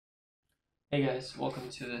Hey guys, welcome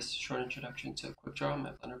to this short introduction to quickDraw, my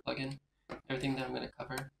Blender plugin. Everything that I'm going to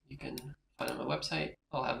cover you can find on my website.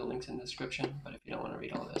 I'll have the links in the description, but if you don't want to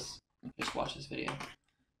read all this, just watch this video.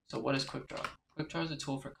 So what is quickDraw? quickDraw is a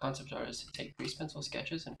tool for concept artists to take grease pencil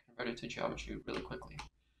sketches and convert it to geometry really quickly.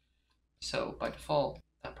 So by default,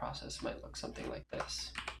 that process might look something like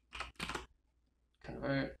this.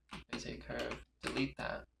 Convert, Bezier curve, delete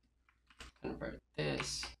that, convert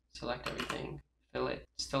this, select everything, fill it.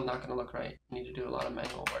 Still not going to look right. You need to do a lot of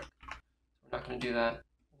manual work. So we're not going to do that.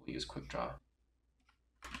 We'll use quickDraw.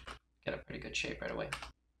 Get a pretty good shape right away.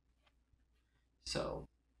 So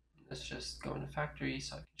let's just go into factory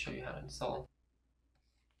so I can show you how to install.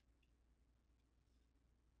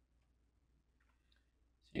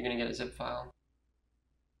 So you're going to get a zip file.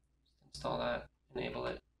 Just install that, enable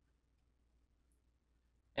it.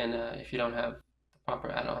 And if you don't have the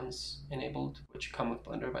proper add-ons enabled, which come with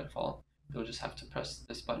Blender by default, you'll just have to press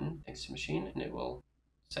this button next to machine and it will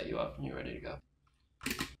set you up and you're ready to go.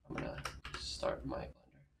 I'm going to start my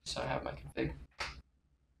Blender. So I have my config.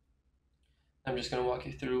 I'm just going to walk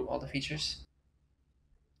you through all the features.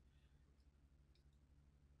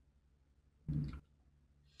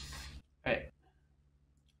 Alright,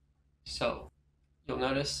 so you'll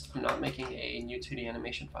notice I'm not making a new 2D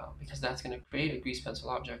animation file because that's going to create a grease pencil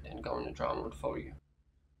object and go into draw mode for you.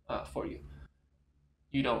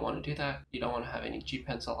 You don't want to do that. You don't want to have any G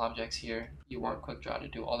pencil objects here. You want quickDraw to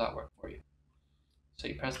do all that work for you. So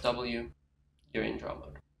you press W, you're in draw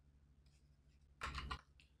mode.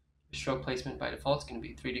 The stroke placement by default is going to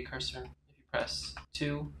be 3D cursor. If you press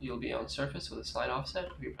 2, you'll be on surface with a slide offset.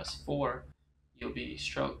 If you press 4, you'll be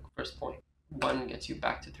stroke first point. 1 gets you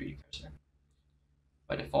back to 3D cursor.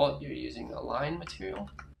 By default, you're using a line material.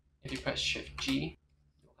 If you press Shift G,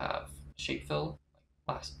 you'll have shape fill,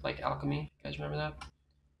 like alchemy. You guys remember that?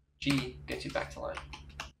 G gets you back to line.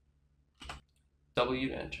 W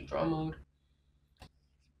to enter draw mode.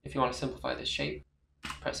 If you want to simplify this shape,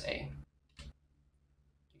 press A.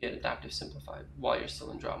 You get adaptive simplified while you're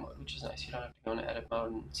still in draw mode, which is nice. You don't have to go into edit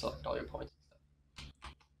mode and select all your points and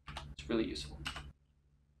stuff. It's really useful. You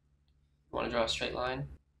want to draw a straight line,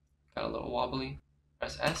 got a little wobbly,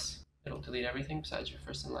 press S. It'll delete everything besides your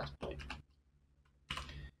first and last point.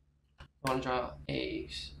 You want to draw a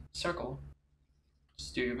circle,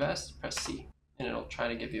 just do your best, press C, and it'll try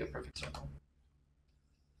to give you a perfect circle.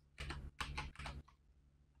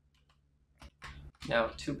 Now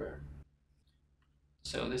tuber.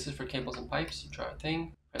 So this is for cables and pipes. You draw a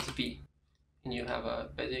thing, press B, and you have a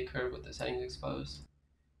Bezier curve with the settings exposed.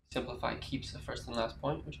 Simplify keeps the first and last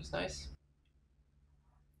point, which is nice.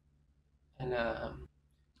 And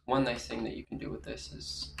one nice thing that you can do with this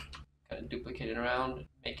is kind of duplicate it around,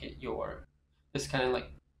 make it this kind of like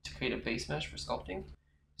to create a base mesh for sculpting.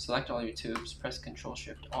 Select all your tubes, press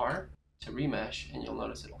Ctrl-Shift-R to remesh, and you'll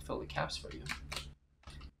notice it'll fill the caps for you.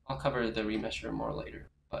 I'll cover the remesher more later,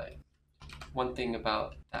 but one thing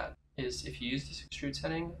about that is if you use this extrude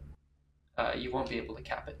setting, you won't be able to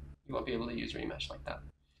cap it. You won't be able to use remesh like that.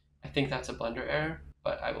 I think that's a Blender error,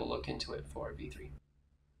 but I will look into it for V3.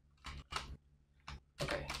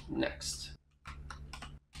 Okay, next.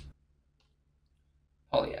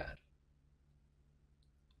 Polyadd.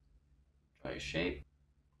 Draw your shape,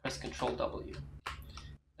 press Ctrl W.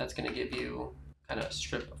 That's going to give you kind of a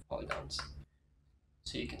strip of polygons.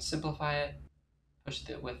 So you can simplify it, push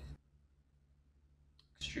the width,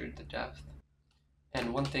 extrude the depth.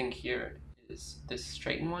 And one thing here is this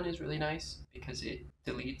straighten one is really nice because it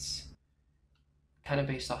deletes kind of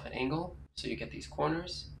based off an angle. So you get these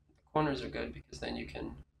corners. The corners are good because then you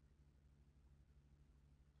can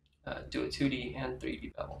do a 2D and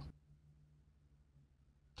 3D bevel.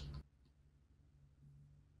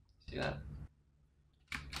 See that?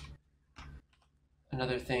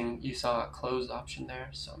 Another thing, you saw a closed option there,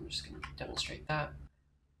 so I'm just going to demonstrate that.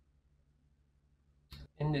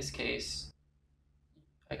 In this case,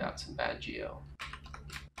 I got some bad geo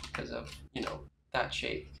because of, that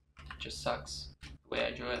shape just sucks the way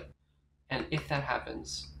I drew it. And if that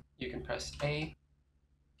happens, you can press A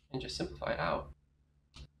and just simplify it out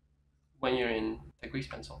when you're in the grease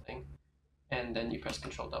pencil thing. And then you press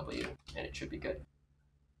Ctrl W and it should be good.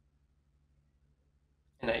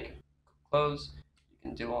 And now you can close. You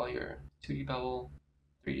can do all your 2D bevel,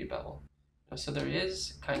 3D bevel. So there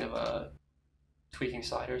is kind of a tweaking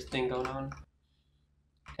sliders thing going on.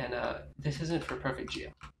 And this isn't for perfect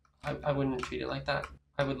geo. I wouldn't treat it like that.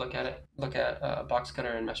 I would look at box cutter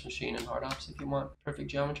and mesh machine and HardOps if you want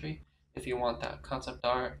perfect geometry. If you want that concept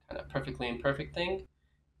art kind of perfectly imperfect thing,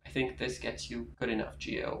 I think this gets you good enough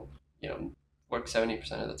geo. Work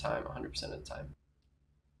 70% of the time, 100% of the time.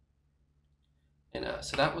 And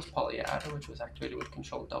so that was polyadd, which was activated with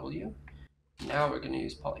Control W. Now we're going to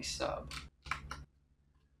use polysub.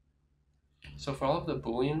 So for all of the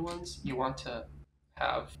Boolean ones, you want to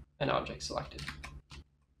have an object selected.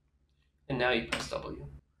 And now you press W.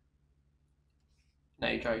 Now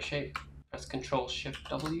you draw your shape, press Control Shift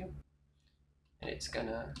W, and it's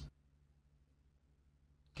gonna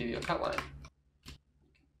give you a cut line.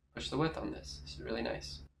 Push the width on this. This is really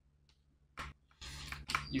nice.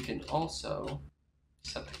 You can also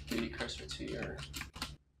set the 3D cursor to your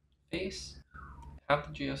face, have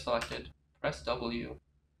the geo selected, press W,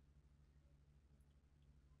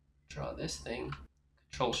 draw this thing,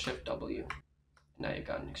 Control Shift W, and now you've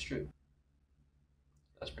got an extrude.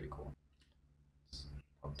 That's pretty cool. Let's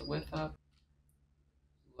pump the width up,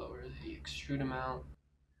 lower the extrude amount.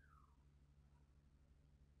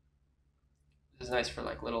 This is nice for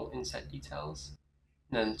like little inset details.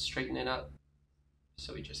 And then straighten it up.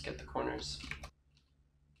 So we just get the corners.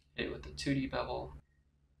 Hit it with the 2D bevel,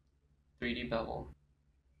 3D bevel.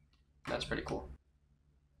 That's pretty cool.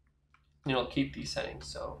 And it'll keep these settings,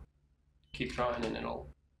 so keep drawing and it'll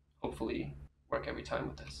hopefully work every time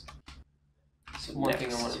with this. So one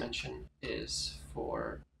thing I want to mention is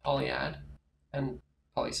for polyadd and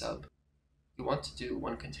polysub, you want to do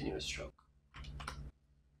one continuous stroke.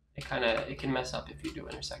 It can mess up if you do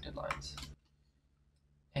intersected lines.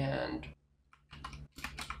 And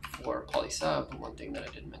for polysub, one thing that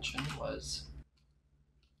I didn't mention was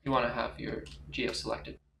you want to have your geo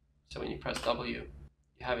selected. So when you press W,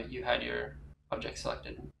 you had your object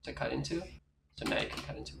selected to cut into, so now you can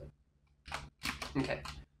cut into it. Okay,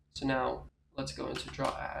 so now let's go into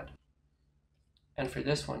Draw Add. And for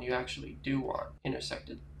this one, you actually do want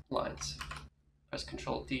intersected lines. Press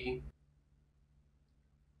Control D,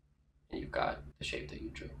 and you've got the shape that you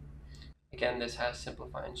drew. Again, this has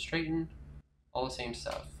simplify and straighten, all the same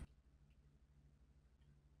stuff.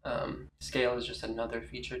 Scale is just another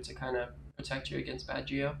feature to kind of protect you against bad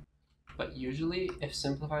geo. But usually, if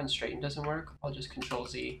simplify and straighten doesn't work, I'll just Control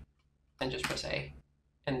Z and just press A,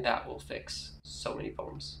 and that will fix so many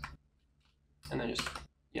problems. And then just,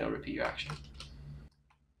 repeat your action.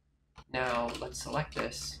 Now let's select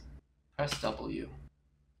this, press W,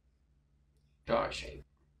 draw a shape.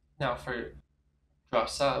 Now for draw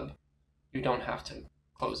sub, you don't have to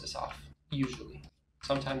close this off, usually.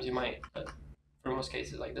 Sometimes you might, but for most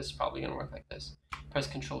cases, like this is probably gonna work like this. Press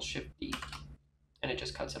Control Shift D, and it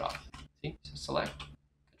just cuts it off. See, so select,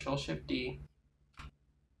 Control Shift D,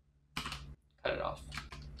 cut it off.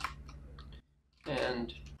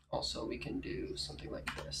 And also we can do something like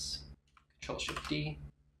this. Control Shift D,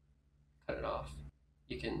 cut it off.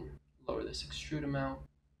 You can lower this extrude amount.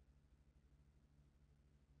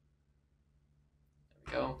 There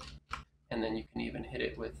we go. And then you can even hit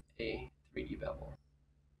it with a 3D bevel.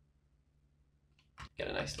 Get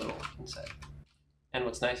a nice little inset. And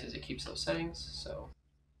what's nice is it keeps those settings, so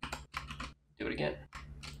do it again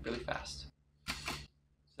really fast. So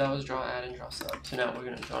that was Draw Add and Draw Sub. So now we're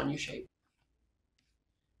going to draw a new shape.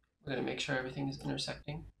 We're going to make sure everything is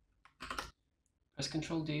intersecting. Press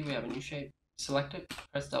Control D, we have a new shape. Select it,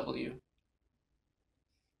 press W.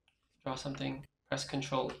 Draw something, press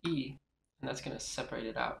Control E, and that's going to separate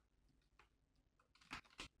it out.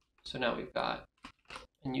 So now we've got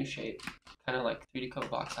a new shape, kind of like 3D Code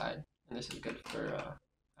box hide, and this is good for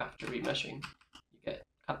after remeshing. You get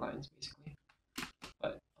cut lines basically,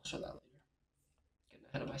 but I'll show that later. Getting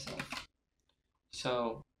ahead of myself.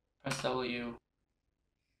 So press W,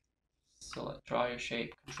 select, draw your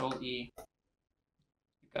shape, Control E.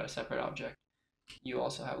 You've got a separate object. You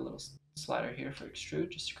also have a little slider here for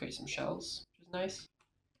extrude, just to create some shells, which is nice.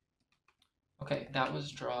 Okay, that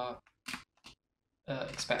was draw,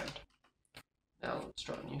 expand. Now let's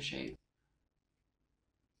draw a new shape.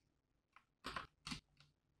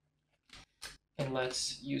 And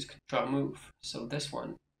let's use draw move. So this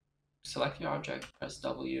one, select your object, press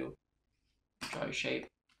W, draw your shape,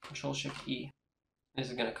 Control Shift E. This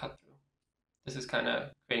is going to cut through. This is kind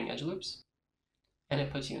of creating edge loops, and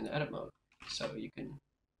it puts you in the edit mode, so you can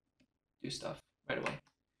do stuff right away.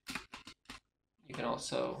 You can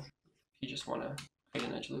also, if you just want to create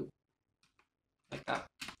an edge loop like that,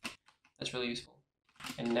 that's really useful.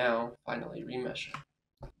 And now, finally, remesher.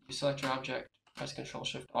 You select your object, press Control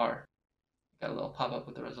Shift R. Got a little pop-up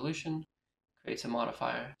with the resolution, creates a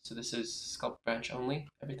modifier. So this is sculpt branch only.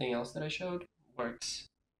 Everything else that I showed works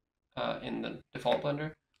in the default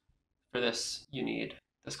Blender. For this, you need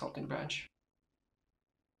the sculpting branch.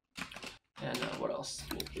 And what else?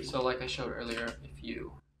 So like I showed earlier, if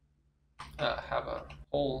you have a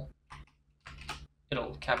hole,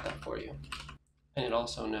 it'll cap that for you. And it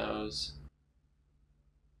also knows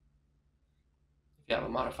you have a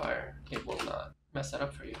modifier, it will not mess that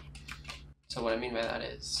up for you. So what I mean by that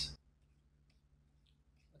is,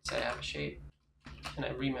 let's say I have a shape and I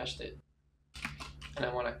remeshed it and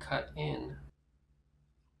I want to cut in,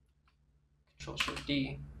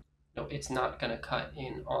 Control-Shift-D. No, it's not going to cut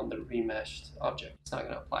in on the remeshed object. It's not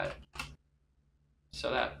going to apply it. So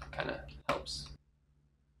that kind of helps.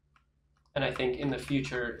 And I think in the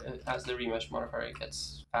future, as the remesh modifier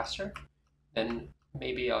gets faster, then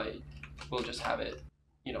maybe I will just have it,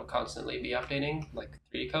 you know, constantly be updating like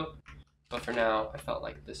 3D code. But for now, I felt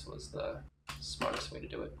like this was the smartest way to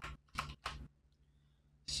do it.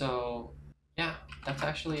 So yeah, that's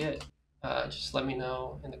actually it. Just let me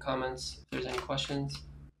know in the comments if there's any questions.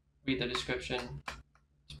 Read the description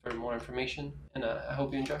for more information, and I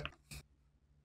hope you enjoy.